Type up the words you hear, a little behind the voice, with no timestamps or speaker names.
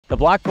The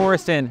Black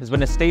Forest Inn has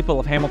been a staple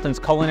of Hamilton's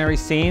culinary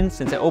scene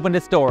since it opened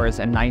its doors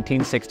in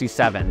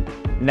 1967.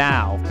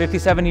 Now,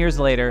 57 years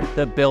later,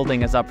 the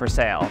building is up for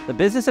sale. The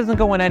business isn't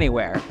going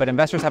anywhere, but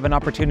investors have an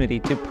opportunity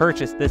to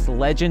purchase this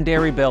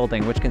legendary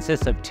building, which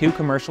consists of 2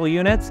 commercial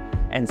units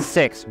and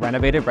 6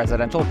 renovated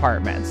residential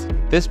apartments.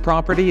 This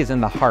property is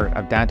in the heart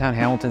of downtown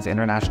Hamilton's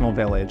International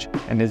Village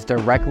and is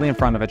directly in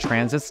front of a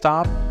transit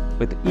stop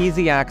with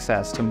easy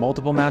access to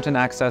multiple mountain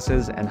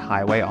accesses and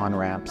highway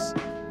on-ramps.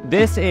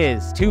 This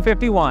is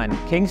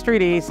 251 King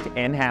Street East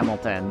in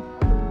Hamilton.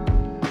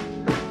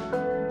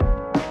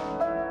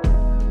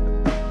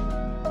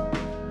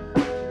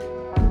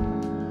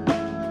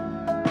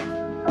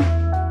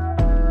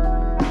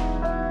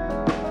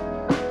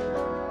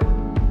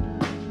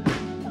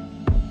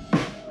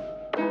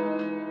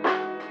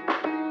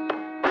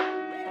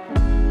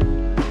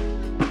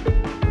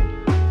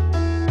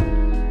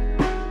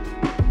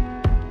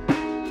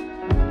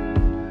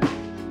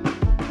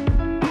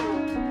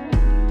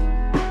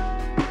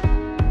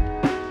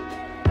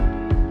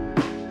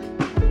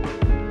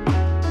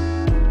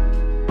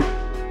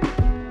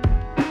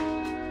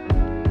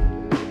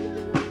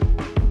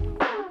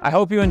 I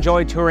hope you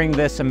enjoyed touring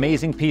this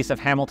amazing piece of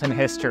Hamilton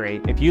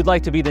history. If you'd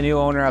like to be the new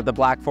owner of the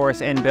Black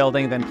Forest Inn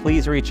building, then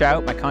please reach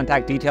out. My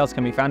contact details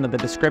can be found in the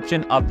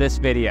description of this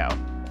video.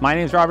 My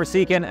name is Jarvis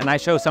Condos, and I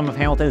show some of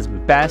Hamilton's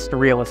best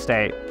real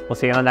estate. We'll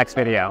see you in the next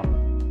video.